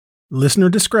Listener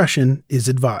discretion is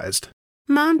advised.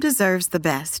 Mom deserves the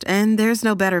best, and there's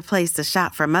no better place to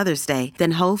shop for Mother's Day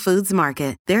than Whole Foods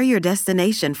Market. They're your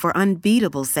destination for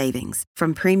unbeatable savings,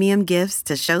 from premium gifts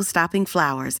to show-stopping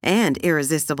flowers and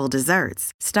irresistible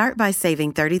desserts. Start by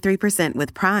saving 33%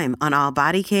 with Prime on all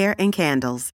body care and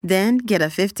candles. Then get a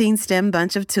 15-stem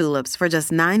bunch of tulips for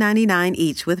just $9.99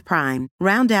 each with Prime.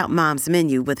 Round out Mom's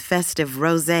menu with festive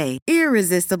rosé,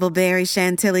 irresistible berry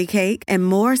chantilly cake, and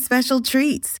more special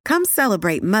treats. Come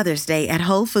celebrate Mother's Day at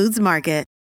Whole Foods Market.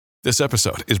 This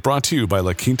episode is brought to you by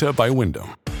La Quinta by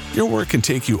Wyndham. Your work can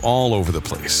take you all over the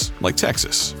place, like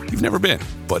Texas. You've never been,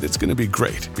 but it's going to be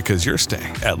great because you're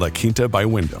staying at La Quinta by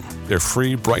Wyndham. Their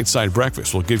free Bright Side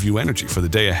breakfast will give you energy for the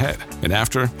day ahead. And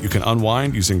after, you can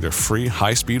unwind using their free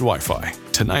high-speed Wi-Fi.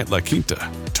 Tonight, La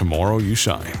Quinta. Tomorrow, you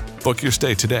shine. Book your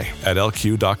stay today at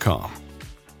LQ.com.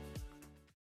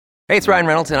 Hey, it's Ryan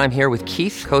Reynolds, and I'm here with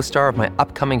Keith, co-star of my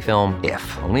upcoming film,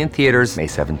 If, only in theaters May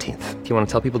 17th. Do you want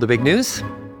to tell people the big news?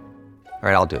 All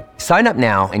right, I'll do it. Sign up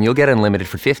now and you'll get unlimited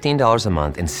for $15 a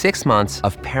month and 6 months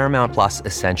of Paramount Plus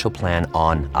Essential Plan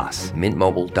on us.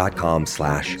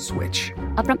 MintMobile.com/switch.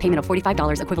 Upfront payment of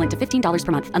 $45 equivalent to $15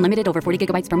 per month. Unlimited over 40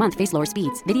 gigabytes per month. Face lower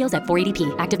speeds. Videos at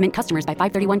 480p. Active Mint customers by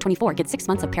 531.24 get 6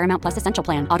 months of Paramount Plus Essential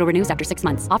Plan. Auto renews after 6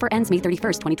 months. Offer ends May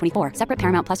 31st, 2024. Separate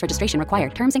Paramount Plus registration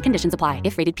required. Terms and conditions apply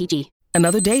if rated PG.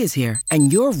 Another day is here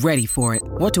and you're ready for it.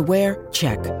 What to wear?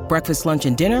 Check. Breakfast, lunch,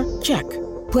 and dinner? Check.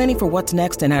 Planning for what's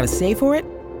next and how to save for it?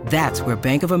 That's where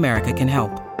Bank of America can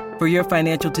help. For your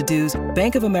financial to-dos,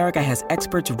 Bank of America has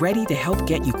experts ready to help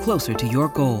get you closer to your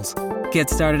goals. Get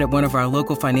started at one of our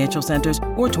local financial centers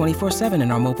or 24/7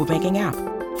 in our mobile banking app.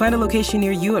 Find a location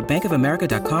near you at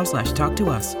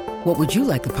bankofamerica.com/talktous. What would you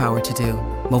like the power to do?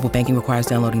 Mobile banking requires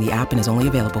downloading the app and is only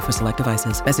available for select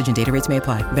devices. Message and data rates may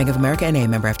apply. Bank of America NA,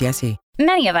 member FDIC.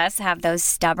 Many of us have those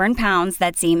stubborn pounds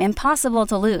that seem impossible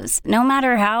to lose, no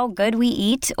matter how good we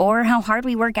eat or how hard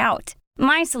we work out.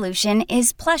 My solution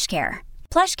is PlushCare.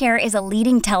 PlushCare is a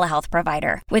leading telehealth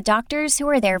provider with doctors who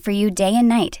are there for you day and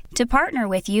night to partner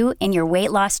with you in your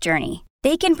weight loss journey.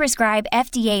 They can prescribe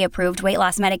FDA-approved weight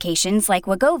loss medications like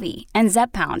Wegovy and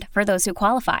Zepbound for those who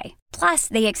qualify. Plus,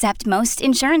 they accept most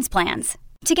insurance plans.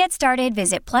 To get started,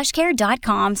 visit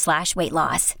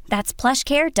plushcare.com/weightloss. That's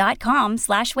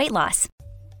plushcare.com/weightloss.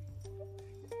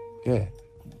 Yeah,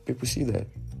 people see that.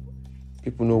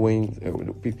 People know when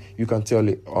you can tell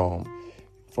it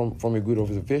from a good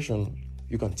observation.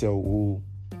 You can tell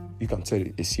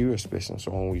a serious person,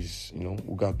 someone who is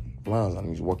who got plans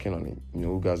and is working on it.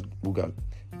 Who got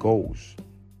goals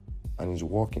and is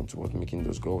working towards making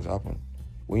those goals happen.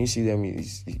 When you see them,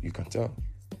 you can tell.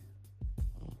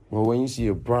 But when you see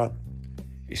a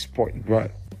sport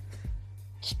brat,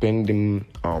 spending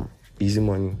easy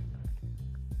money,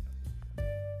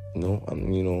 and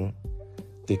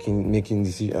making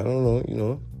decisions, I don't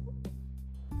know,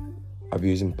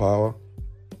 abusing power,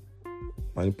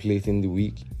 manipulating the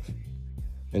weak,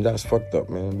 and that's fucked up,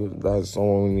 man. That's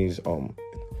someone who needs a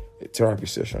therapy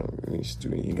session.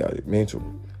 He got it mental,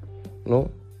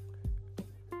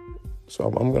 So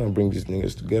I'm gonna bring these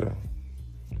niggas together,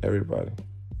 everybody.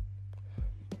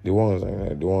 The ones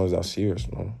that are serious,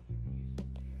 man.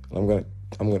 I'm gonna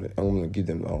give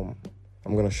them.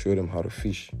 I'm gonna show them how to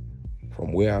fish,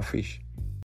 from where I fish.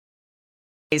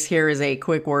 Here is a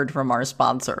quick word from our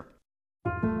sponsor.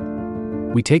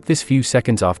 We take this few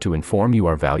seconds off to inform you,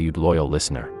 our valued loyal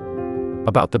listener,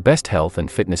 about the best health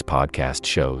and fitness podcast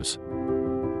shows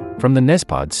from the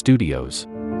Nezpod studios.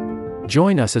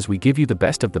 Join us as we give you the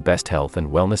best of the best health and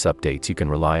wellness updates you can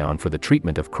rely on for the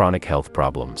treatment of chronic health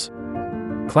problems.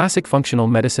 Classic functional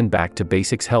medicine back to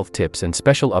basics health tips and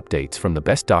special updates from the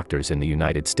best doctors in the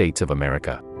United States of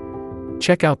America.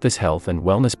 Check out this health and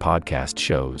wellness podcast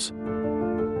shows.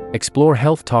 Explore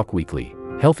Health Talk Weekly,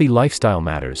 Healthy Lifestyle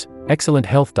Matters, Excellent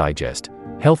Health Digest,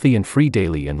 Healthy and Free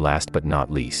Daily, and last but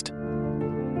not least,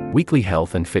 Weekly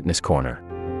Health and Fitness Corner.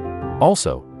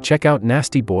 Also, check out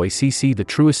Nasty Boy CC, the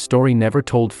truest story never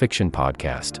told fiction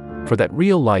podcast, for that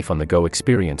real life on the go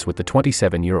experience with the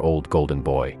 27-year-old golden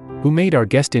boy, who made our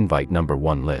guest invite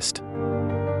 #1 list.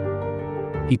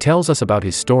 He tells us about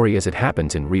his story as it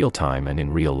happens in real time and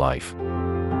in real life.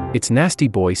 It's Nasty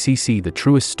Boy CC, the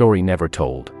truest story never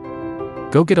told.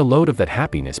 Go get a load of that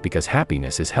happiness, because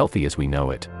happiness is healthy as we know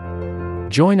it.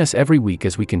 Join us every week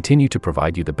as we continue to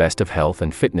provide you the best of health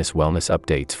and fitness wellness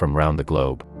updates from around the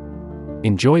globe.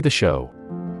 Enjoy the show.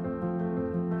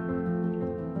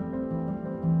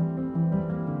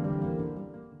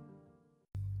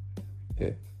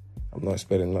 Yeah, I'm not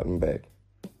expecting nothing back.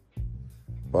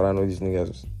 But I know these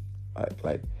niggas,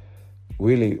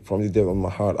 really, from the depth of my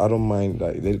heart, I don't mind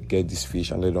that they get this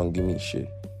fish and they don't give me shit.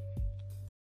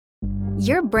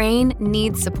 Your brain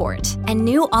needs support, and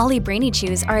new Ollie Brainy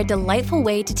Chews are a delightful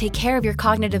way to take care of your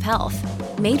cognitive health.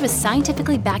 Made with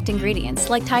scientifically backed ingredients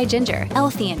like Thai ginger,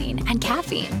 L-theanine, and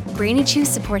caffeine, Brainy Chews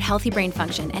support healthy brain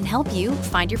function and help you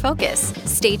find your focus,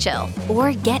 stay chill,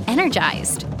 or get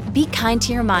energized. Be kind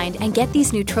to your mind and get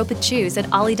these nootropic chews at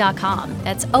ollie.com.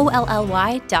 That's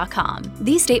OLLY.com.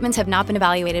 These statements have not been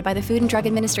evaluated by the Food and Drug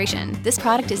Administration. This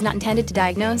product is not intended to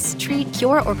diagnose, treat,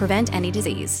 cure, or prevent any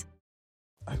disease.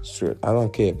 I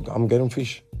don't care. I'm getting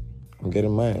fish. I'm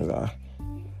getting mine.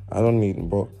 I don't need them,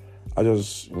 bro. I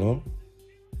just, you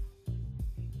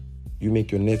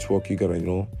make your network. You gotta,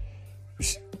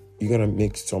 you gotta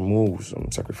make some moves,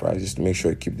 some sacrifices to make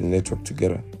sure you keep the network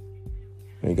together.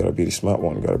 And you gotta be the smart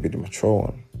one. You gotta be the mature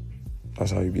one.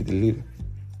 That's how you be the leader.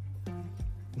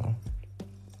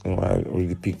 I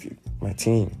really picked my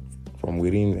team from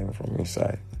within them, from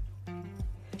inside.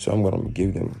 So I'm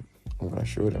gonna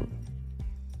show them.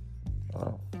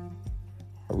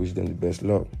 I wish them the best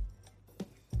luck.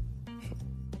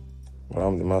 But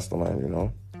I'm the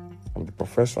mastermind, I'm the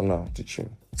professor now, teaching.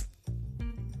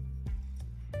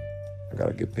 I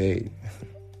gotta get paid.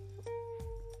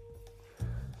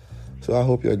 So I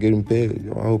hope you're getting paid.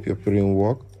 I hope you're putting in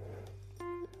work.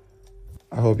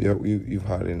 I hope you've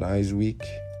had a nice week.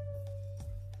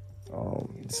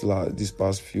 This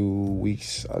past few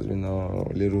weeks has been a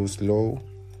little slow.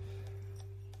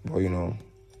 But,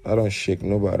 I don't shake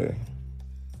nobody.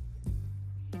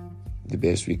 The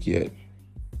best week yet.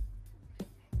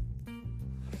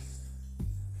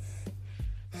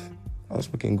 I was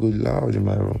fucking good loud in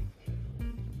my room.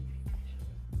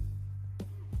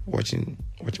 Watching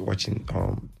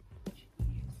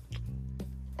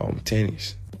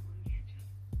tennis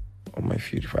on my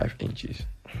 55 inches.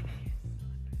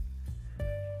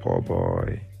 Poor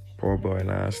boy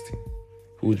nasty.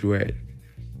 Hood red,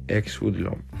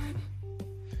 ex-hoodlum.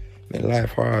 Man,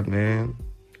 life hard, man.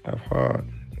 Life hard.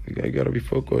 You gotta be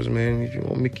focused, man. If you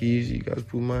want to make it easy, you gotta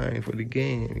put mind for the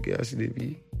game. You gotta see the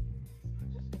beat.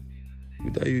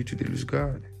 Without you, they lose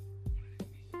God.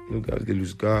 No guys, they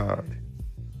lose God.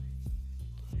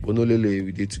 But no lele,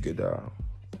 we did together.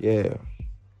 Yeah.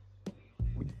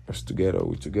 We're together.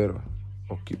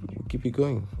 We'll keep it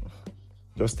going.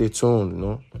 Just stay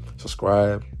tuned,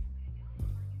 Subscribe.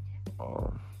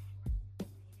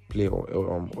 Play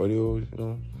audio,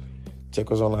 Check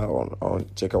us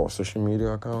check our social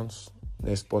media accounts,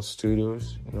 Nespot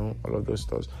Studios, all of those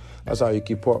stuff. That's how you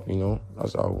keep up,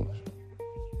 That's how.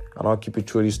 And I'll keep it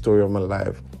through the story of my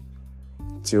life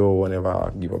till whenever I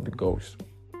give up the ghost.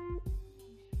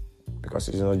 Because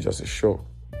it's not just a show.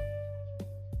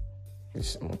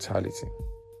 It's mortality.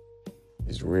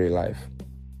 It's real life.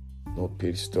 No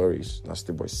paid stories. That's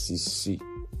the boy CC.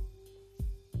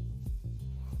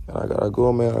 And I gotta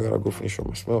go, man. I gotta go finish up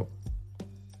my smoke.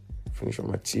 Finish up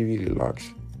my TV,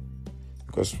 relax.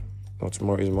 Because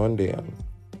tomorrow is Monday and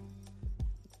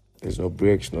there's no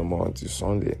breaks no more until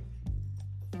Sunday.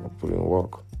 I'll put in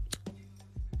work.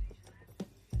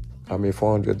 I made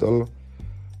 $400.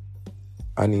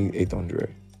 I need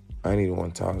 800. I need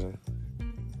 1,000.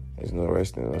 There's no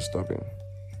resting, no stopping.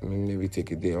 Maybe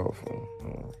take a day off.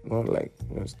 Not like,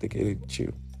 just take a day to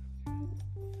chill.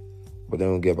 But then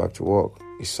we'll get back to work.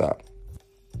 It's up.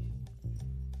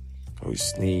 Oh,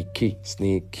 sneaky.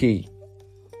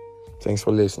 Thanks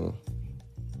for listening.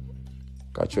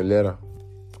 Got your letter.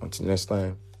 Until next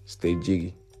time, stay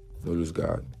jiggy. No lose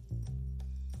God.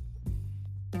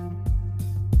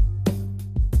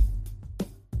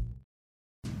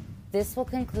 This will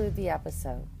conclude the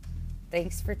episode.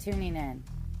 Thanks for tuning in.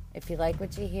 If you like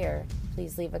what you hear,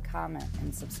 please leave a comment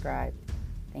and subscribe.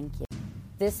 Thank you.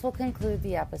 This will conclude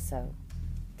the episode.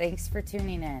 Thanks for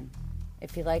tuning in.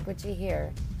 If you like what you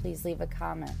hear, please leave a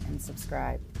comment and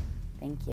subscribe. Thank you.